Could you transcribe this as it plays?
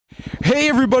Hey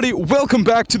everybody, welcome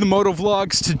back to the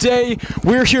Motovlogs. Today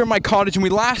we're here at my cottage and we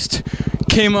last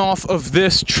came off of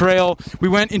this trail. We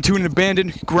went into an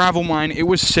abandoned gravel mine. It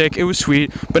was sick, it was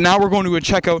sweet, but now we're going to go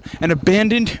check out an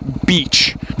abandoned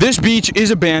beach. This beach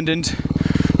is abandoned,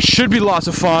 should be lots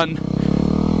of fun.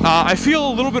 I feel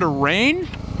a little bit of rain,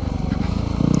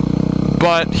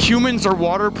 but humans are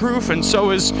waterproof and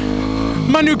so is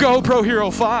my new GoPro Hero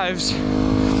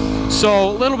 5s. So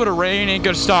a little bit of rain ain't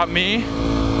gonna stop me.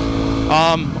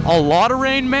 A lot of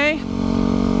rain may,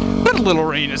 but a little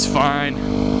rain is fine.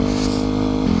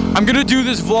 I'm gonna do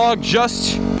this vlog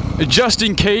just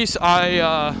in case.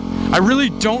 I really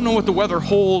don't know what the weather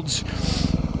holds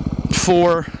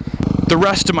for the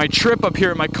rest of my trip up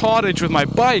here at my cottage with my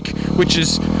bike, which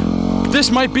is,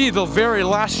 this might be the very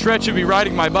last stretch of me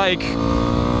riding my bike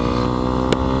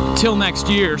till next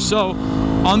year. So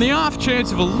on the off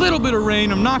chance of a little bit of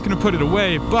rain, I'm not gonna put it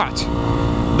away, but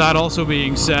that also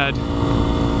being said,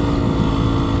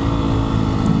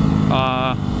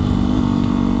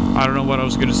 I don't know what I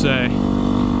was gonna say.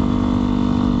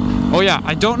 Oh yeah,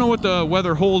 I don't know what the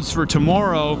weather holds for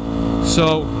tomorrow,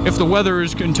 so if the weather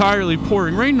is entirely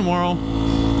pouring rain tomorrow,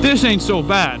 this ain't so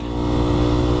bad.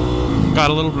 Got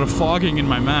a little bit of fogging in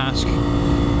my mask.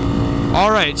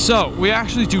 Alright, so we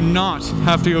actually do not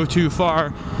have to go too far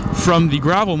from the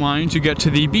gravel mine to get to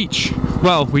the beach.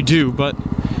 Well, we do, but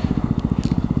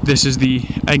this is the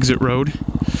exit road.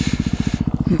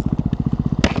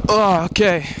 Oh,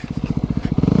 okay.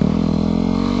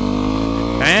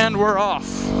 And we're off.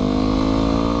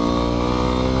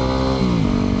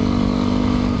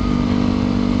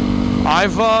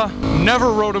 I've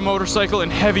never rode a motorcycle in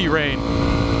heavy rain.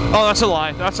 Oh, that's a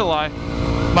lie. That's a lie.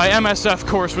 My MSF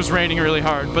course was raining really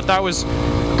hard, but that was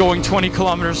going 20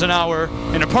 kilometers an hour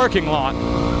in a parking lot.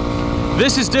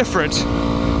 This is different,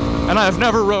 and I have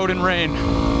never rode in rain,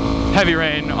 heavy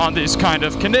rain, on these kind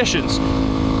of conditions.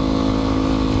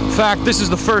 In fact, this is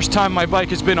the first time my bike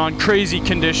has been on crazy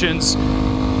conditions.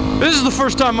 This is the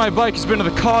first time my bike has been to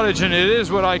the cottage, and it is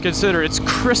what I consider its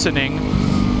christening,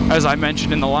 as I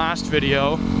mentioned in the last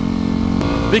video.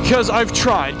 Because I've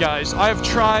tried, guys. I've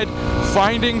tried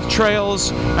finding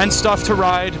trails and stuff to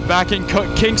ride back in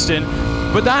Kingston,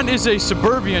 but that is a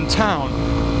suburban town.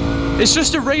 It's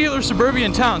just a regular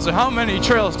suburban town, so how many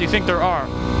trails do you think there are?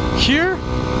 Here,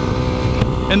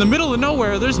 in the middle of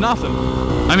nowhere, there's nothing.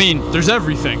 I mean, there's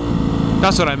everything.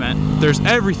 That's what I meant. There's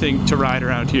everything to ride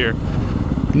around here.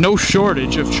 No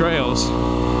shortage of trails.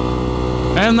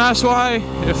 And that's why,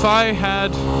 if I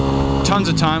had tons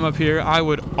of time up here, I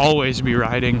would always be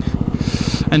riding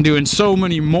and doing so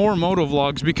many more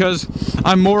motovlogs, because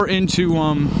I'm more into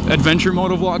adventure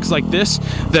motovlogs like this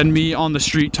than me on the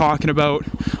street talking about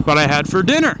what I had for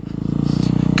dinner,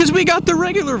 because we got the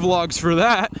regular vlogs for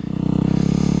that.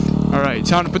 Alright,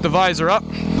 time to put the visor up.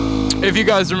 If you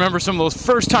guys remember some of those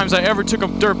first times I ever took a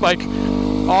dirt bike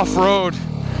off-road,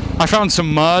 I found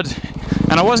some mud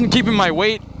and I wasn't keeping my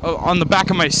weight on the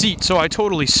back of my seat, so I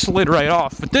totally slid right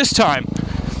off. But this time,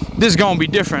 this is gonna be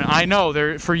different. I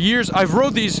know, for years I've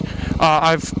rode these,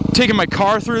 I've taken my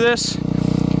car through this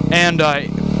and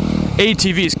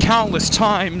ATVs countless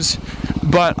times,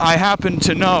 but I happen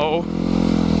to know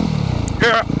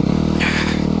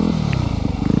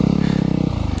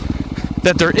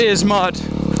that there is mud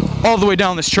all the way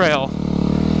down this trail,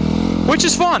 which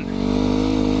is fun,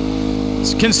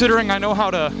 considering I know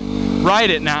how to ride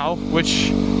it now,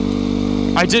 which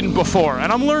I didn't before,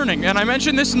 and I'm learning. And I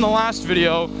mentioned this in the last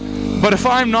video, but if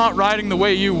I'm not riding the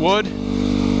way you would,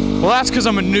 well, that's because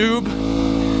I'm a noob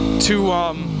to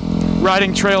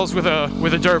riding trails with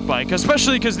a dirt bike,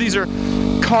 especially because these are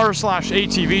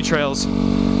car/ATV trails.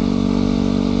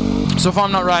 So if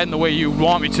I'm not riding the way you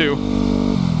want me to,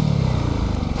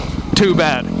 too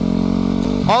bad.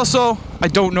 Also, I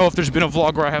don't know if there's been a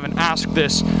vlog where I haven't asked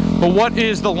this, but what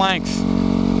is the length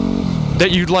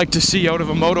that you'd like to see out of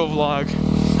a motovlog?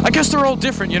 I guess they're all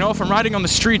different, you know. If I'm riding on the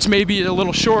streets, maybe a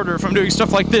little shorter. If I'm doing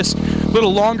stuff like this, a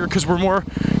little longer, because we're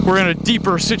in a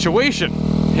deeper situation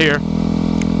here.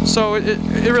 So it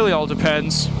really all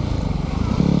depends.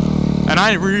 And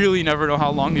I really never know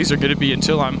how long these are going to be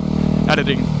until I'm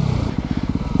editing.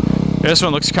 This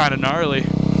one looks kind of gnarly.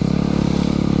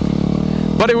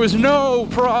 But it was no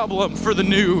problem for the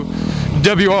new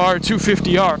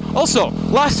WR250R. Also,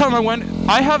 last time I went,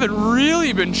 I haven't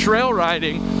really been trail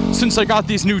riding since I got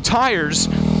these new tires,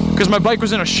 because my bike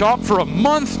was in a shop for a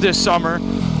month this summer,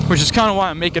 which is kind of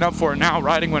why I'm making up for it now,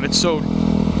 riding when it's so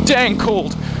dang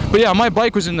cold. But yeah, my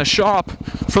bike was in the shop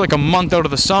for like a month out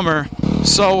of the summer,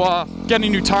 so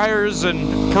getting new tires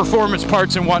and performance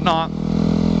parts and whatnot,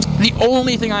 the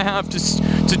only thing I have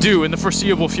to to do in the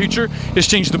foreseeable future is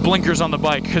change the blinkers on the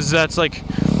bike, because that's like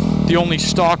the only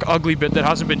stock ugly bit that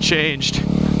hasn't been changed.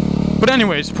 But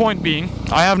anyways, point being,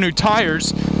 I have new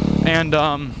tires, and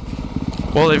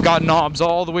well, they've got knobs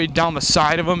all the way down the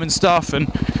side of them and stuff, and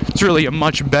it's really a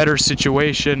much better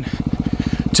situation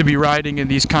to be riding in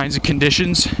these kinds of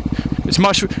conditions. It's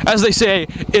much, as they say,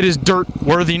 it is dirt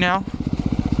worthy now.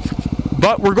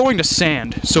 But we're going to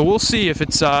sand, so we'll see if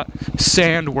it's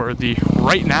sand worthy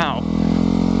right now.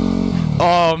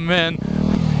 Oh man,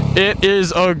 it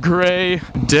is a gray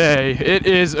day. It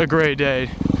is a gray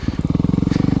day.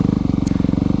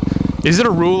 Is it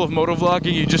a rule of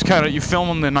motovlogging? You just kind of, you film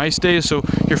on the nice days so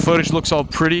your footage looks all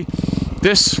pretty.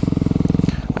 This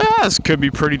could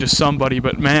be pretty to somebody,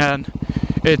 but man,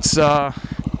 it's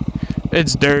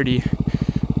dirty.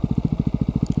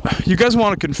 You guys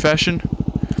want a confession?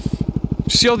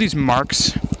 See all these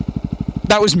marks?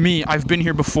 That was me. I've been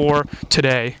here before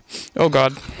today. Oh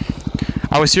God.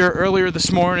 I was here earlier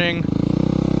this morning,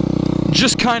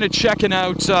 just kind of checking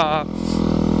out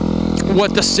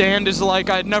what the sand is like.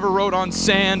 I'd never rode on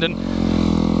sand, and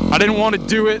I didn't want to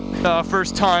do it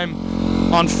first time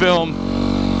on film.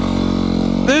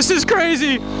 This is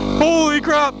crazy! Holy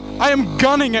crap! I am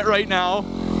gunning it right now.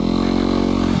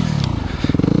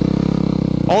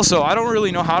 Also, I don't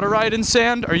really know how to ride in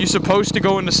sand. Are you supposed to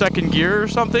go into second gear or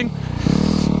something?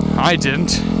 I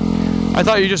didn't. I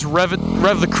thought you just rev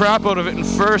the crap out of it in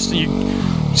first and you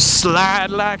slide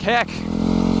like heck.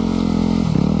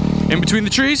 In between the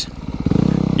trees?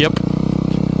 Yep.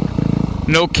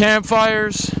 No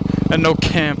campfires and no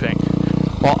camping.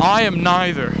 Well, I am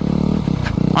neither.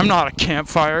 I'm not a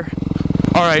campfire.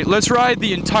 Alright, let's ride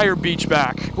the entire beach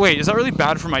back. Wait, is that really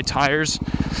bad for my tires?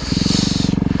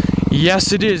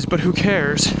 Yes, it is, but who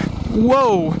cares?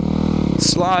 Whoa!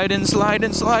 Sliding,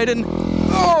 sliding, sliding.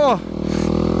 Oh!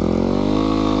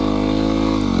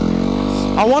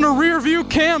 I want a rear view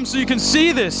cam so you can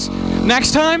see this.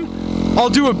 Next time, I'll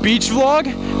do a beach vlog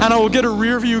and I will get a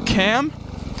rear view cam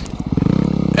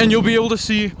and you'll be able to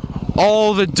see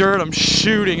all the dirt I'm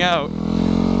shooting out.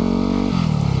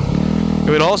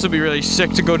 It would also be really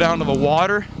sick to go down to the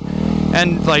water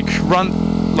and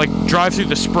drive through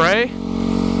the spray.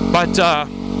 But,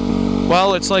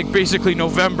 well, it's like basically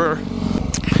November,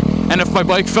 and if my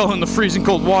bike fell in the freezing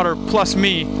cold water plus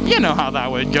me, you know how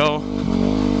that would go.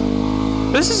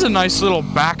 This is a nice little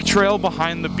back trail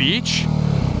behind the beach.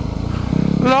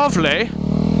 Lovely.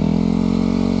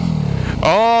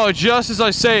 Oh, just as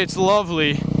I say it's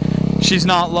lovely, she's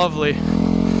not lovely.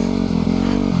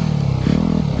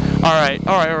 Alright.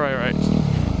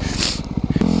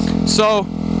 So,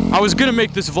 I was gonna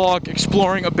make this vlog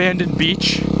exploring abandoned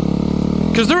beach,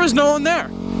 because there was no one there,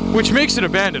 which makes it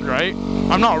abandoned, right?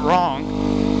 I'm not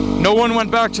wrong. No one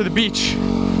went back to the beach,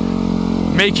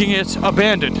 making it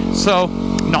abandoned. So,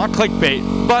 not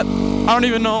clickbait, but I don't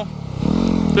even know.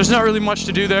 There's not really much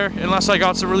to do there, unless I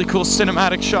got some really cool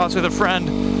cinematic shots with a friend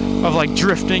of like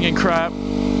drifting and crap.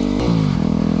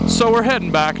 So we're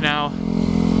heading back now.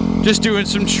 Just doing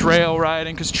some trail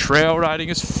riding, because trail riding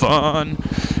is fun.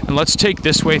 And let's take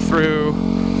this way through.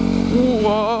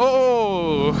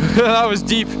 Whoa! That was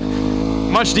deep.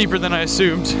 Much deeper than I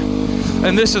assumed.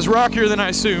 And this is rockier than I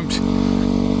assumed.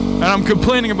 And I'm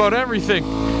complaining about everything,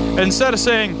 instead of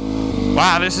saying,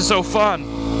 wow, this is so fun.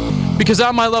 Because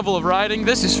at my level of riding,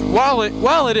 this is, while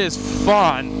it is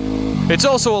fun, it's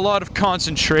also a lot of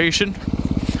concentration,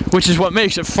 which is what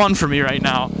makes it fun for me right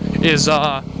now, is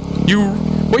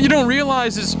what you don't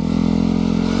realize is,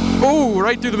 oh,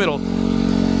 right through the middle.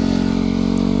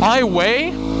 I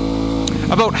weigh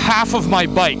about half of my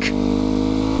bike.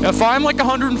 If I'm like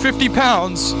 150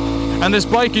 pounds and this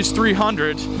bike is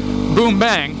 300, boom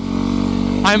bang,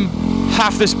 I'm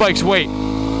half this bike's weight.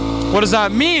 What does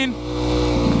that mean?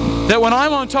 That when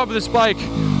I'm on top of this bike,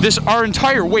 our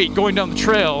entire weight going down the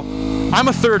trail, I'm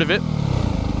a third of it.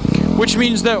 Which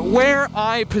means that where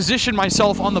I position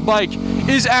myself on the bike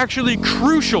is actually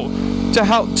crucial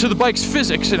to the bike's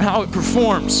physics and how it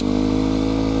performs.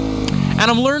 And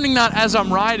I'm learning that as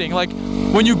I'm riding. Like,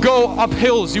 when you go up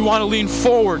hills, you want to lean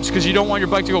forwards because you don't want your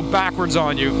bike to go backwards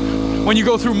on you. When you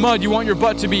go through mud, you want your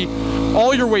butt to be,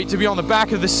 all your weight to be on the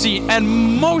back of the seat.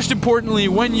 And most importantly,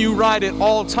 when you ride at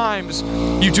all times,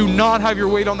 you do not have your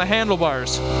weight on the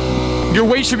handlebars. Your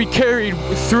weight should be carried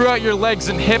throughout your legs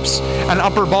and hips and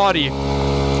upper body.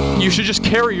 You should just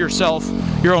carry yourself,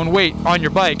 your own weight, on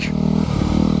your bike.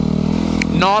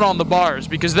 Not on the bars,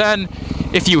 because then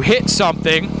if you hit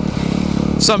something,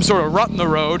 some sort of rut in the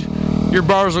road, your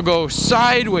bars will go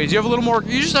sideways. You have a little more,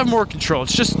 you just have more control.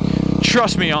 It's just,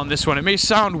 trust me on this one. It may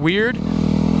sound weird,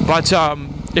 but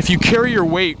if you carry your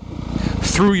weight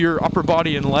through your upper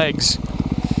body and legs.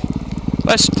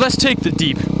 Let's take the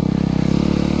deep.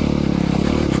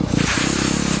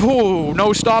 Oh,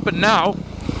 no stopping now.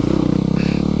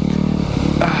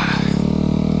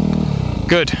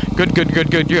 Good.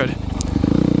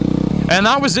 And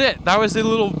that was it. That was the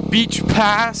little beach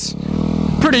pass.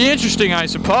 Pretty interesting, I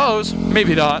suppose.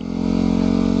 Maybe not.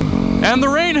 And the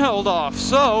rain held off,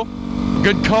 so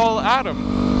good call,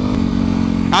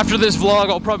 Adam. After this vlog,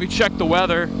 I'll probably check the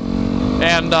weather,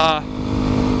 and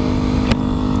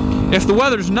if the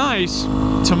weather's nice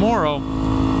tomorrow,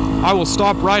 I will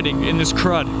stop riding in this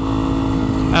crud.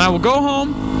 And I will go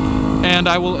home, and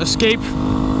I will escape.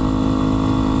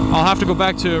 I'll have to go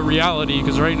back to reality,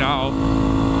 because right now,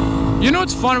 you know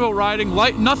what's fun about riding?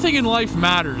 Nothing in life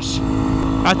matters.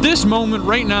 At this moment,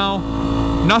 right now,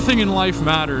 nothing in life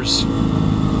matters.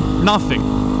 Nothing.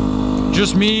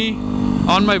 Just me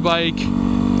on my bike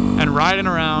and riding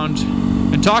around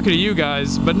and talking to you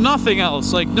guys, but nothing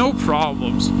else. Like, no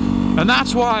problems. And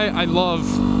that's why I love,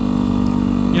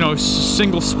 you know,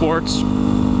 single sports,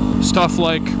 stuff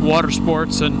like water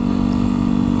sports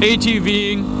and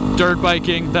ATVing, dirt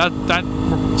biking. That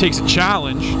takes a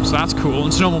challenge, so that's cool.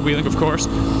 And snowmobiling, of course.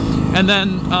 And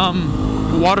then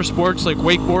water sports like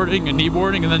wakeboarding and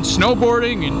kneeboarding, and then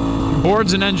snowboarding and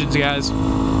boards and engines, guys.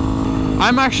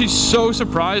 I'm actually so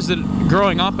surprised that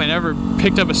growing up I never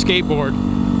picked up a skateboard.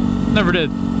 Never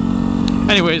did.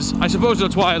 Anyways, I suppose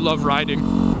that's why I love riding.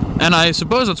 And I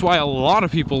suppose that's why a lot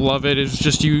of people love it, is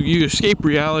just you escape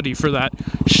reality for that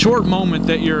short moment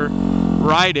that you're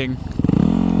riding.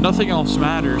 Nothing else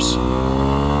matters.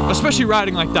 Especially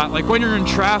riding like that. Like when you're in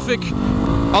traffic,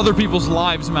 other people's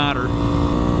lives matter.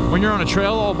 When you're on a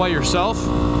trail all by yourself,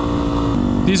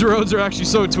 these roads are actually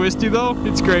so twisty though,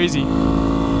 it's crazy.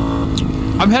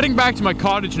 I'm heading back to my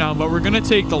cottage now, but we're gonna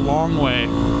take the long way,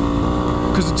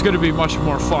 because it's gonna be much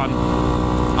more fun,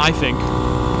 I think.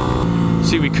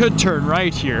 See, we could turn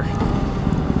right here.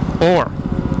 Or,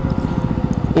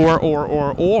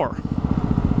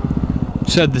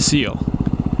 said the seal.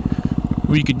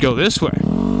 We could go this way,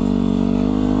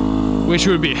 which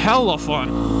would be hella fun.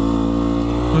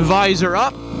 Visor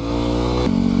up.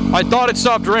 I thought it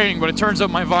stopped raining, but it turns out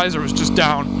my visor was just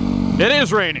down. It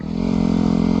is raining.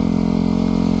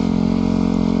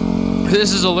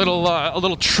 This is a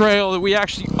little trail that we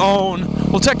actually own.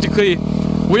 Well, technically,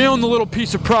 we own the little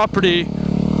piece of property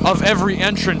of every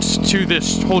entrance to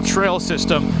this whole trail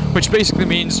system, which basically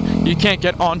means you can't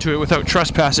get onto it without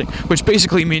trespassing, which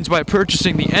basically means by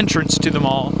purchasing the entrance to them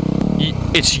all,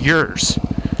 it's yours.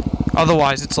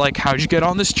 Otherwise, it's like, how'd you get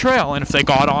on this trail? And if they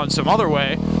got on some other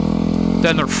way,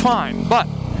 then they're fine. But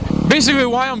basically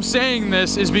why I'm saying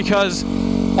this is because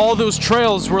all those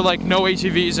trails were like no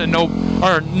ATVs and no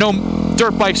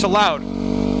dirt bikes allowed.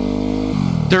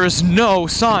 There is no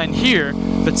sign here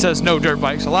that says no dirt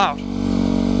bikes allowed.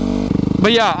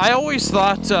 But yeah, I always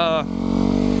thought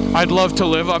I'd love to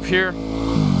live up here,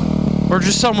 or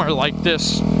just somewhere like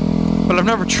this. But I've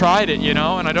never tried it, you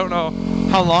know, and I don't know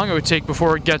how long it would take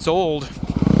before it gets old.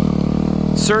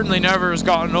 Certainly never has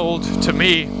gotten old to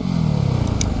me.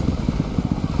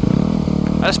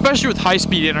 Especially with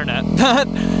high-speed internet.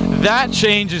 That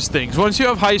changes things. Once you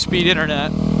have high-speed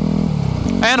internet,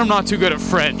 and I'm not too good at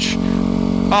French.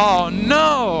 Oh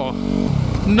no!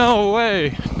 No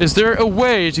way. Is there a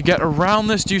way to get around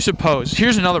this, do you suppose?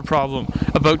 Here's another problem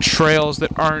about trails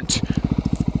that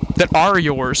are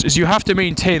yours, is you have to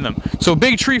maintain them. So a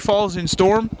big tree falls in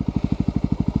storm,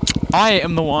 I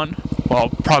am the one, well,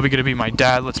 probably going to be my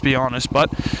dad, let's be honest,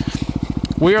 but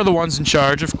we are the ones in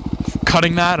charge of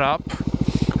cutting that up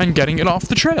and getting it off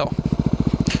the trail.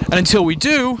 And until we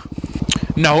do,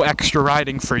 no extra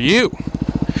riding for you.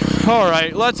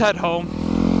 Alright, let's head home.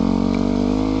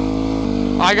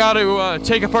 I got to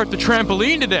take apart the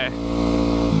trampoline today.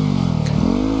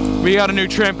 We got a new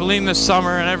trampoline this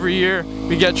summer, and every year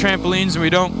we get trampolines and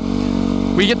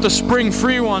we get the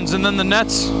spring-free ones, and then the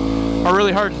nets are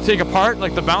really hard to take apart,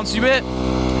 like the bouncy bit.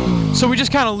 So we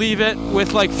just kind of leave it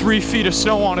with like 3 feet of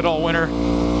snow on it all winter.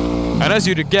 And as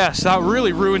you'd guess, that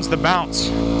really ruins the bounce.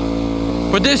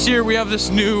 But this year we have this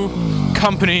new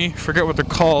company, forget what they're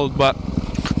called, but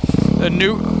a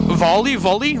new Volley.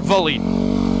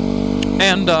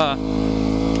 And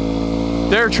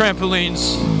their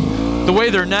trampolines, the way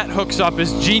their net hooks up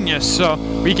is genius, so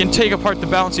we can take apart the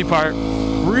bouncy part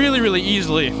really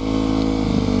easily,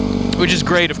 which is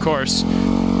great, of course,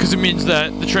 because it means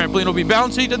that the trampoline will be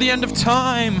bouncy to the end of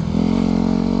time.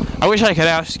 I wish I could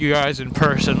ask you guys in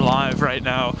person live right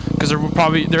now, because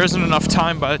there isn't enough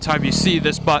time by the time you see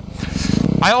this, but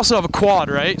I also have a quad,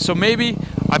 right? So maybe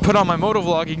I put on my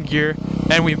motovlogging gear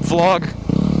and we vlog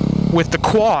with the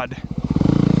quad.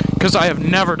 because I have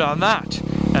never done that.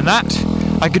 And that,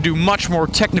 I could do much more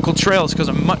technical trails because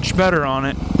I'm much better on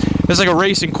it. It's like a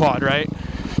racing quad, right?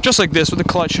 Just like this with the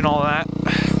clutch and all that.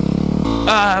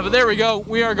 But there we go.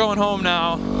 We are going home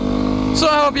now. So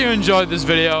I hope you enjoyed this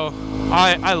video.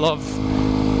 I love,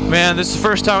 man, this is the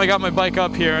first time I got my bike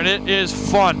up here, and it is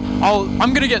fun.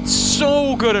 I'm gonna get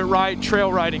so good at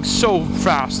trail riding so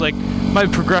fast. Like, my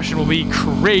progression will be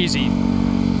crazy.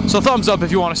 So thumbs up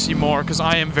if you want to see more, because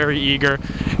I am very eager.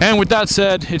 And with that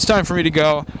said, it's time for me to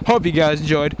go. Hope you guys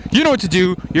enjoyed. You know what to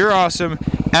do. You're awesome.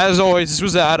 As always, this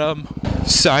was Adam,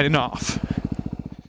 signing off.